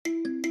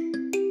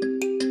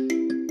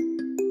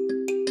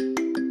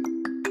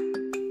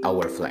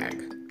Our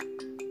flag.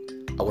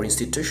 Our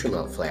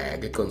institutional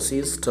flag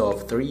consists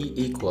of 3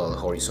 equal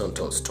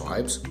horizontal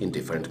stripes in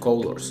different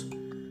colors: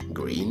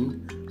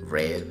 green,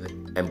 red,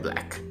 and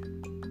black.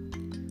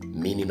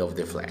 Meaning of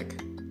the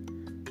flag.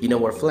 In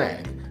our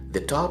flag,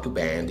 the top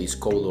band is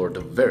colored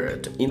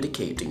vert,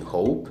 indicating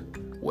hope,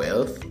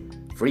 wealth,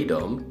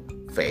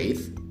 freedom,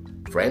 faith,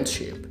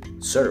 friendship,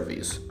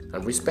 service,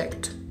 and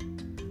respect.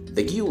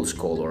 The gules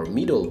color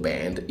middle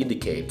band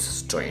indicates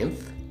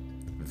strength,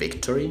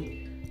 victory,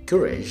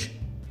 courage,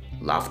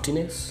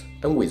 loftiness,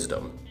 and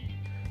wisdom.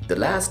 The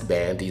last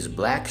band is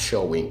black,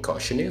 showing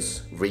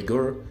cautiousness,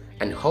 rigor,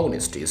 and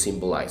honesty,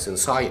 symbolizing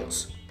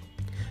science.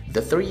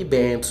 The 3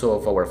 bands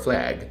of our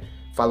flag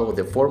follow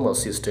the formal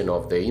system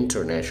of the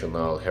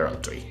international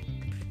heraldry.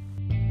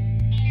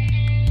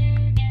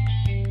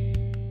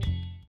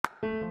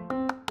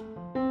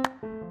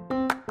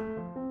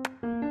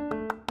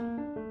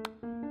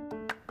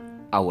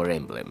 Our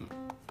emblem.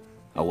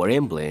 Our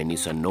emblem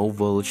is an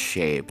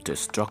oval-shaped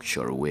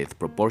structure with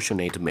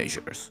proportionate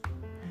measures.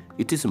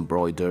 It is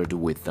embroidered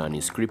with an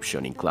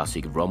inscription in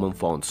classic Roman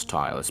font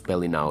style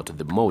spelling out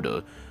the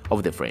motto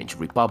of the French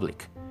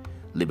Republic: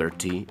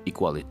 liberty,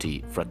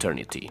 equality,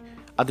 fraternity,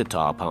 at the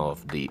top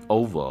of the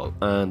oval,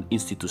 and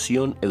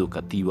Institución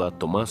Educativa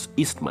Tomás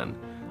Eastman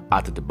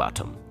at the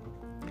bottom.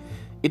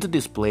 It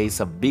displays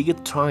a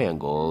big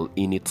triangle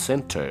in its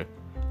center,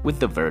 with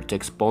the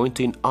vertex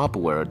pointing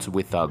upwards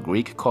with a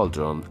Greek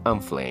cauldron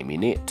and flame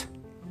in it.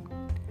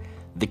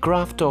 The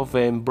craft of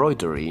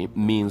embroidery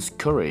means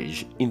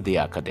courage in the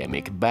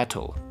academic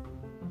battle.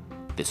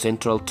 The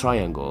central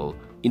triangle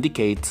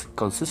indicates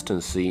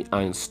consistency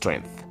and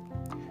strength,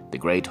 the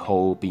great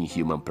hope in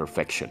human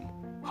perfection,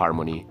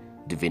 harmony,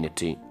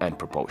 divinity, and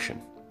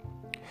proportion.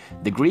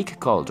 The Greek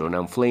cauldron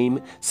and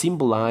flame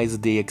symbolize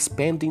the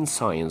expanding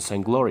science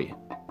and glory.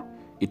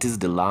 It is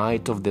the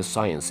light of the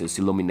sciences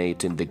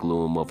illuminating the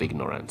gloom of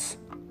ignorance.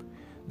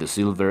 The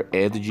silver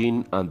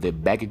edging and the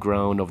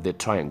background of the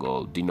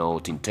triangle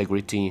denote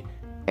integrity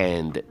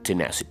and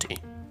tenacity.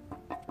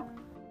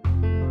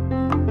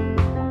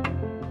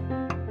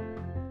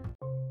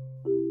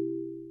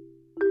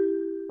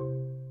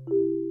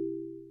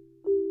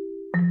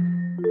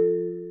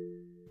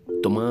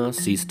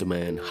 Tomás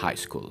Eastman High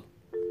School.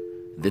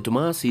 The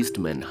Tomás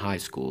Eastman High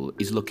School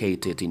is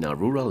located in a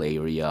rural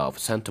area of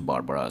Santa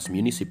Barbara's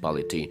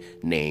municipality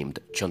named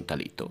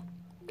Chontalito.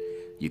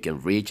 You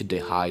can reach the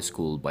high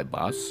school by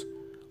bus,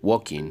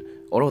 walking,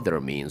 or other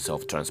means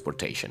of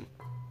transportation.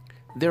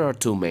 There are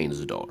 2 main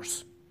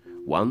doors,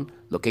 one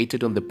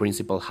located on the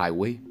principal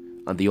highway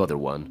and the other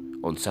one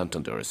on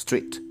Santander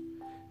Street.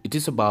 It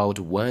is about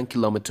 1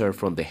 kilometer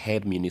from the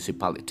head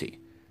municipality,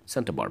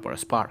 Santa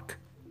Barbara's Park.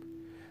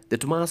 The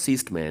Tomás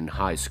Eastman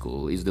High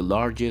School is the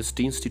largest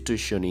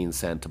institution in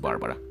Santa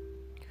Barbara.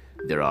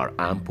 There are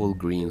ample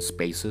green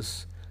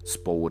spaces,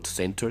 sport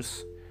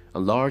centers,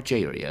 and large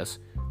areas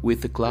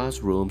with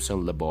classrooms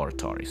and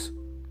laboratories.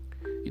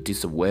 It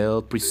is a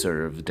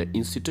well-preserved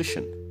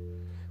institution,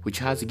 which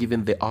has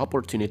given the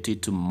opportunity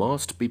to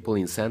most people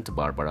in Santa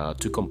Barbara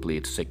to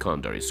complete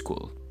secondary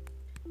school.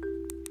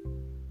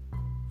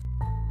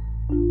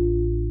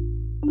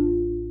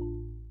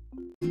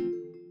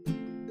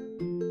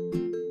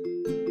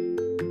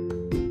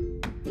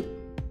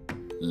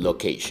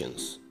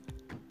 Locations.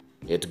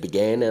 It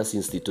began as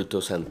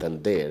Instituto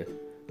Santander,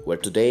 where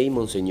today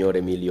Monseñor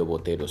Emilio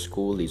Botero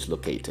School is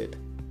located.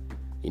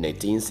 In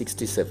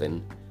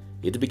 1967,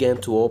 it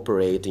began to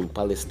operate in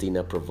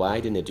Palestina,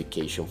 providing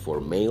education for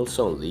males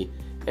only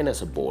and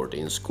as a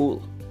boarding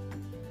school.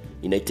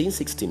 In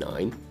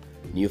 1969,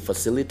 new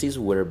facilities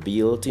were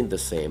built in the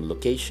same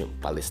location,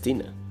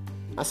 Palestina,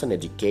 as an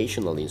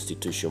educational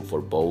institution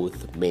for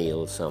both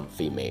males and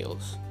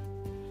females.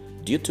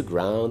 Due to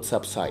ground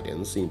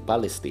subsidence in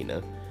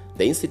Palestina,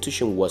 the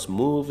institution was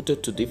moved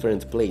to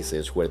different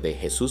places where the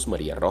Jesús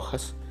María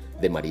Rojas,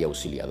 the María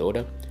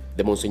Auxiliadora,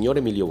 the Monseñor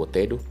Emilio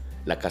Botero,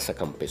 La Casa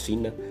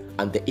Campesina,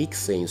 and the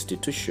ICSE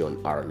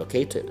institution are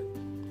located.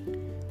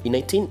 In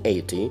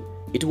 1980,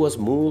 it was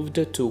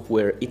moved to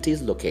where it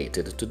is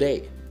located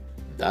today,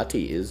 that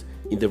is,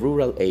 in the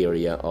rural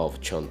area of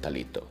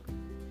Chontalito.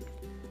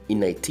 In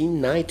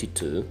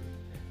 1992,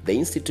 the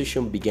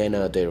institution began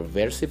a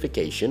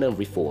diversification and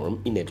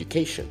reform in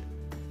education,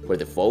 where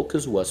the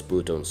focus was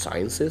put on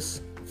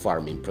sciences,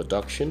 farming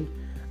production,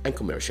 and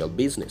commercial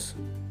business.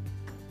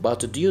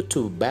 But due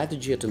to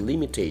budget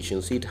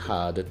limitations, it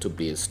had to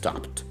be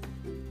stopped.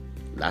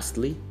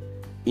 Lastly,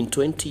 in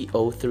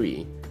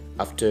 2003,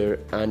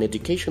 after an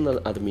educational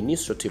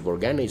administrative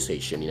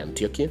organization in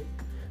Antioquia,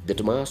 the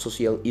Tomás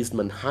Social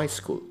Eastman High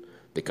School,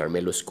 the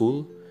Carmelo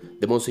School,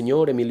 the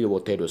Monseñor Emilio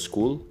Botero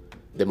School,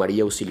 the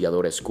María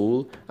Auxiliadora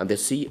School, and the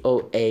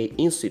COA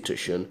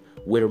institution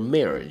were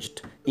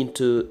merged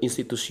into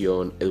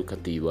Institución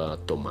Educativa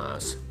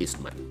Tomás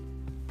Eastman.